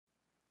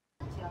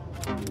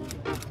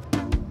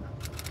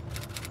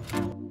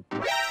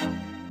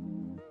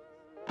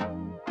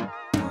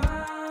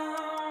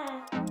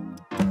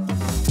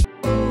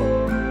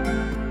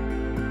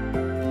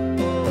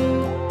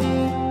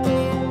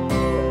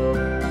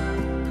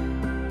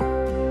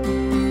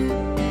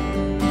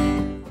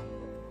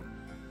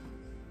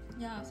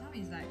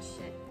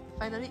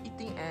Finally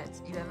eating at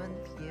 11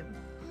 PM.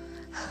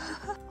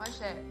 Why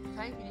share?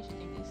 Can you finish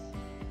eating this?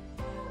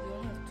 We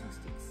only have 2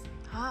 sticks.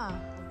 Ah,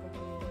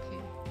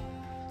 okay.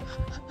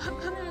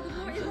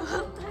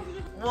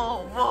 Whoa,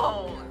 Whoa!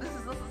 This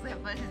is not supposed to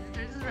happen.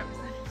 This is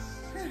representing.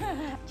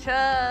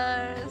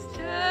 Cheers!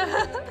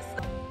 Cheers!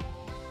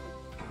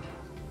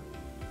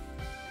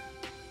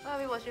 Why are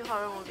we watching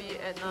horror movie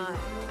at night?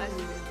 I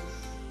see.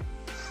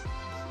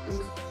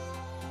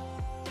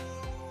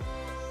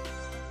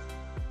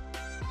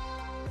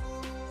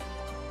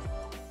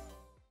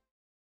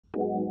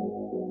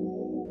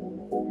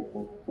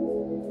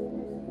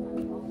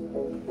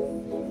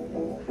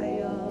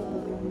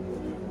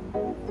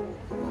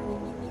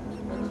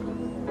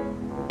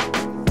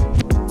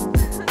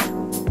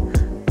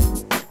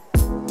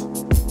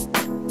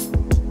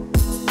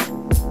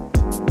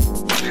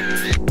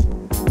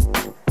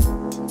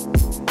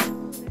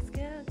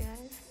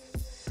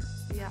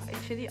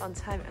 On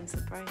time, I'm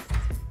surprised.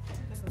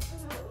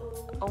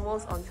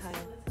 Almost on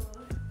time.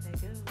 There you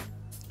go.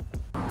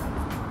 What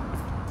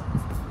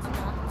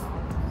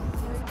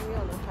are you doing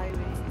on the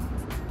highway?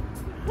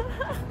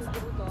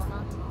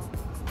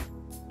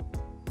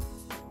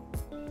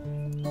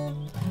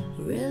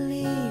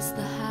 Release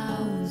the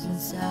hounds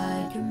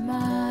inside your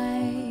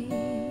mind.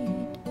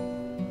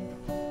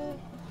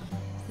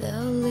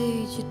 They'll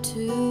lead you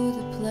to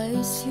the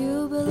place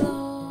you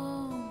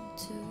belong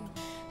to.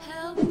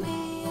 Help me.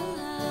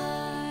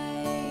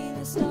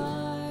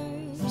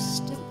 Stars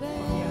to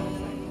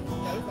fade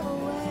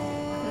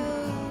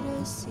away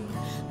to see.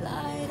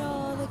 Light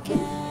all the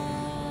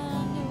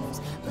candles.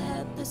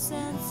 Let the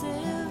sense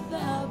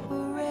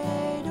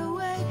evaporate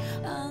away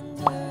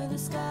under the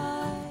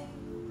sky.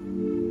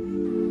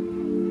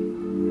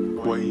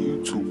 Boy,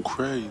 you too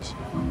crazy.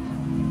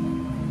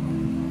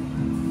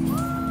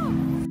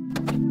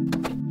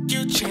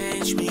 You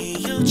change me,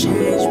 you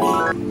change me.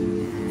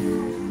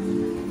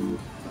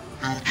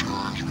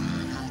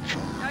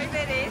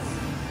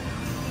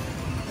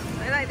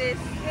 Like this.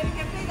 Yeah, we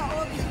can play the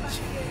whole thing.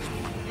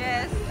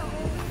 Yes.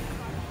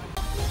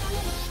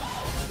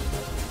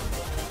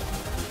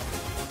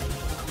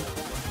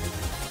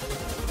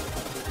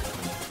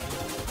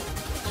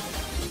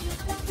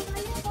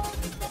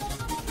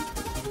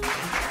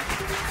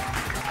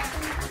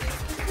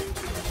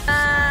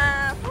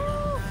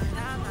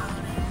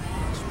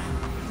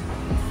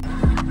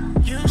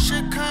 You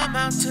should come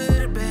out to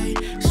the bay,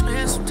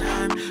 spend some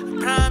time. I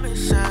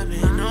promise I've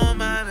been on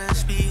my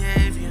best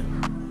behavior.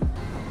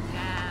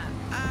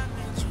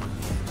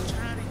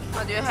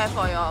 What do you have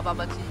for your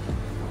bubble tea?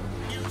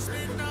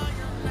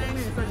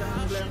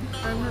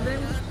 I'm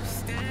having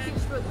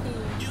peach fruit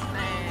tea.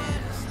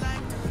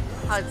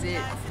 How is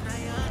it?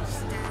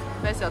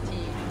 Where's your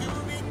tea?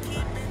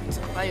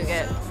 What you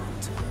get?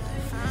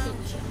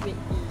 Peach with tea.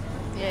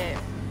 Yeah.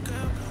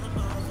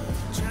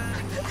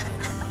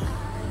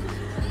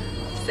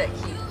 Sad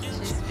kid.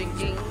 She's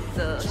drinking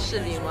the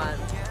Shilin one.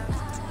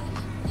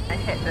 I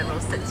had the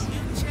roasted tea.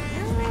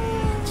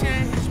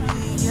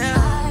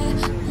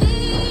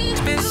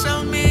 It's been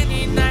so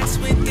many nights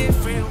with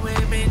different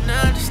women.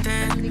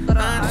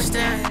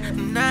 Understand,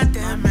 I'm not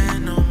that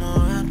man no more,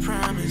 I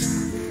promise.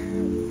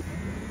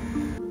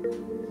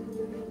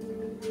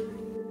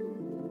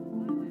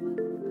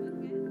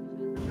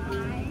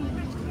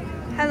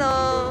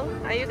 Hello,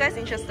 are you guys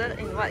interested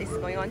in what is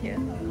going on here?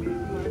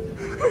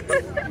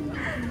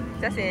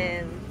 Just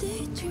in.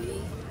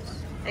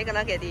 Are you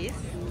gonna get this?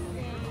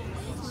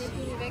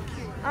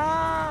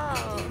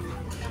 Oh.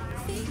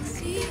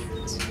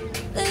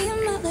 Lay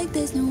them out like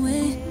there's no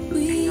way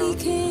we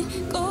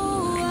can go.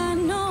 I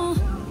know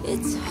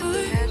it's hard.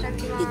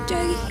 You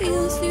drag your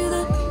heels through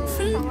the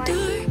front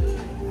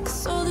door.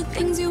 Cause all the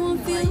things you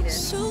won't feel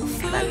so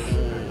far.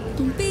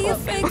 Don't be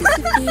afraid, cause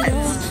if it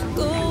all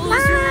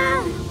goes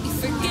wrong, you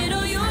forget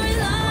all your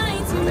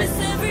lines, you miss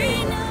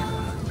every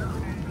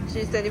now.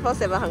 She's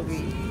 24/7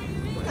 hungry.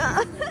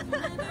 Are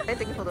you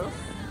taking photos?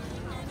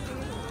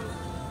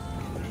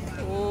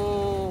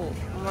 Oh,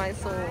 my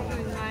soul.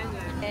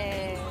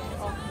 And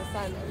of the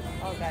sun.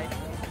 Oh, guys.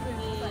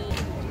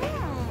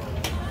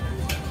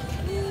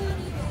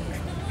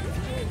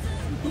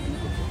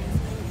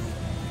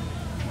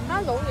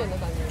 How long is it?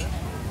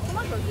 How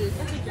much was it?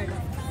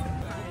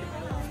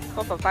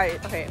 4 for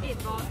 5. Okay.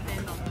 8 for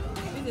 10.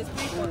 This is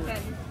 3 for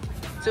 10.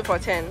 2 for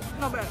 10.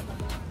 Not bad.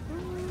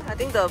 I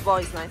think the ball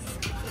is nice.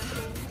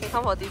 Can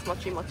come for this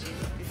mochi mochi.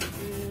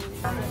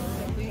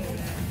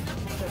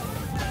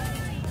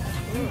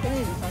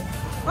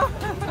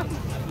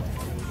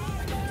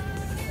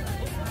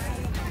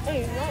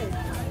 Hey, nice.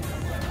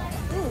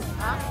 It's good.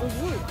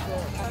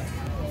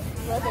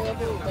 Very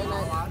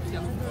nice.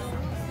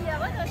 Yeah,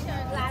 what was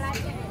your lala?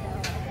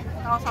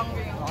 I was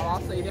hungry.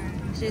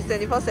 She's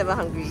 24/7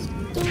 hungry.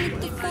 Don't let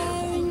the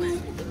fire in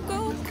you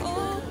grow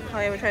cold.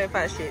 I am trying to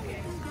find a shade.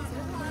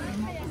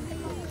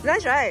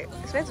 Nice, right?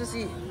 It's meant to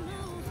see.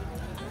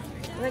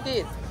 Like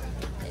it.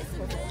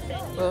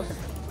 Oh.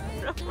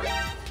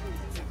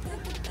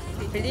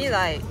 Really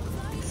like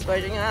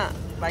splurging up,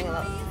 buying a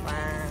lot. Wow.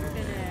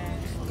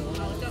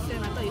 Just say, I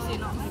thought you say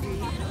not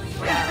hungry.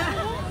 Yeah.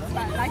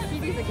 But like see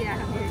this again,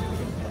 I'm hungry.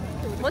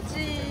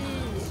 Mochi.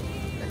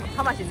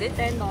 How much is it?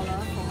 $10 for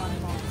one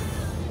box.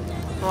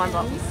 For one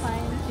box. Can we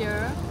find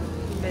here?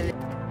 Really?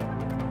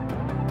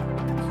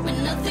 When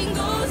nothing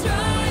goes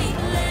right,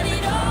 let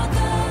it all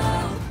go.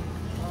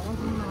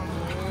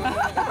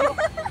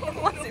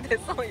 What's in the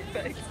sound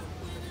effect?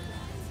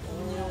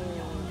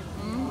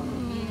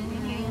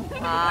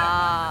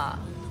 Ah,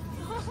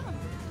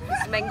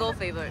 it's mango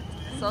flavored.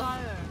 So,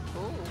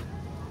 oh,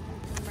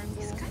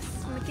 this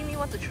guy's making me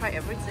want to try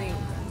everything.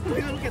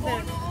 Look at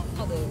that.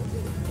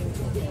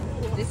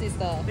 This is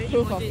the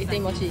proof of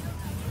eating mochi.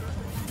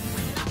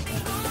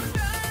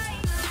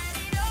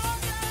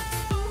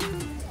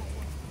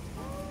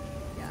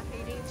 Yeah,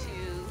 heading to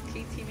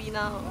KTV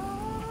now.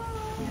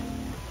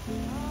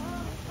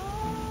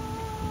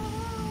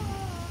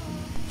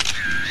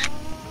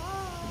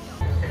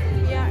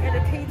 At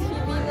the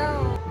KTV now.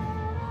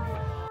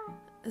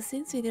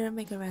 Since we didn't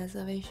make a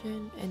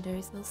reservation and there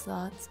is no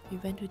slots, we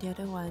went to the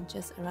other one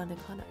just around the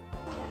corner.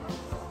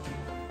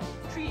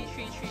 3.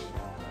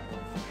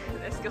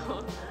 Let's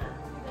go.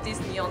 This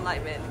neon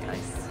light, man,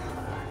 guys.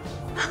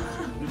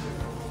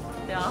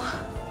 Yeah.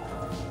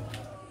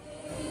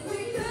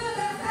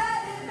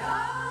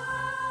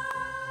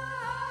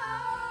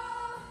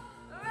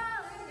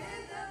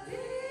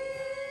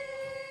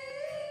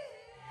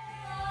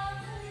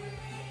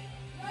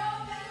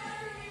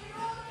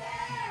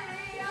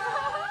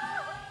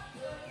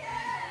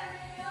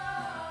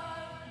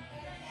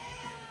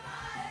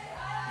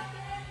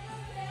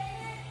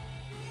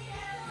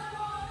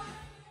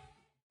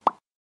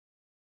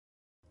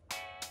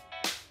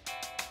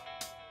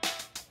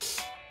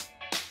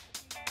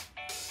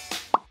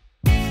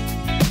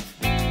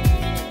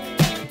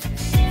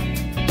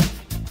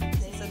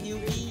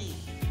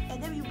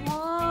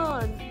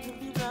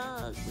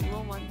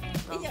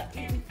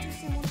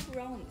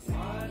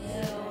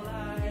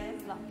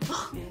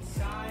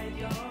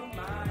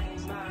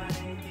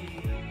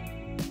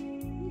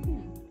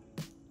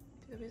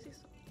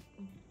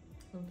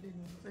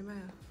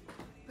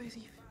 Where is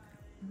he?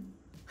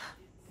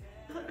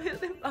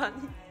 Really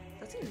funny.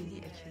 Does it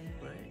really actually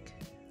work?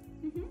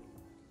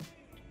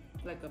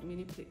 Like a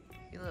mini plate.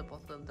 You know the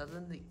bottom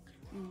doesn't leak.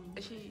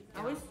 Actually, I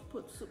always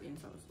put soup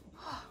inside also.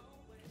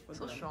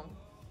 so strong.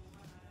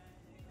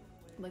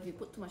 But if you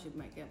put too much, it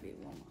might get a bit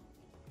warmer.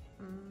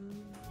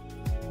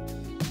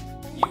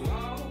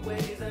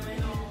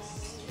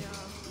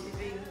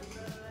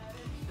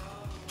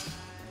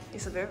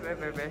 It's a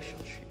very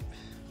short trip.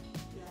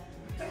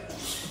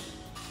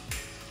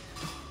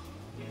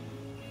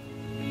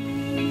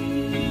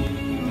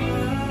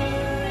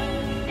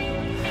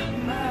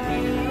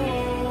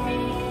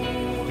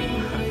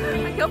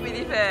 I can't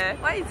believe it.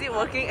 Why is it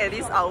working at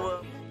this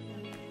hour?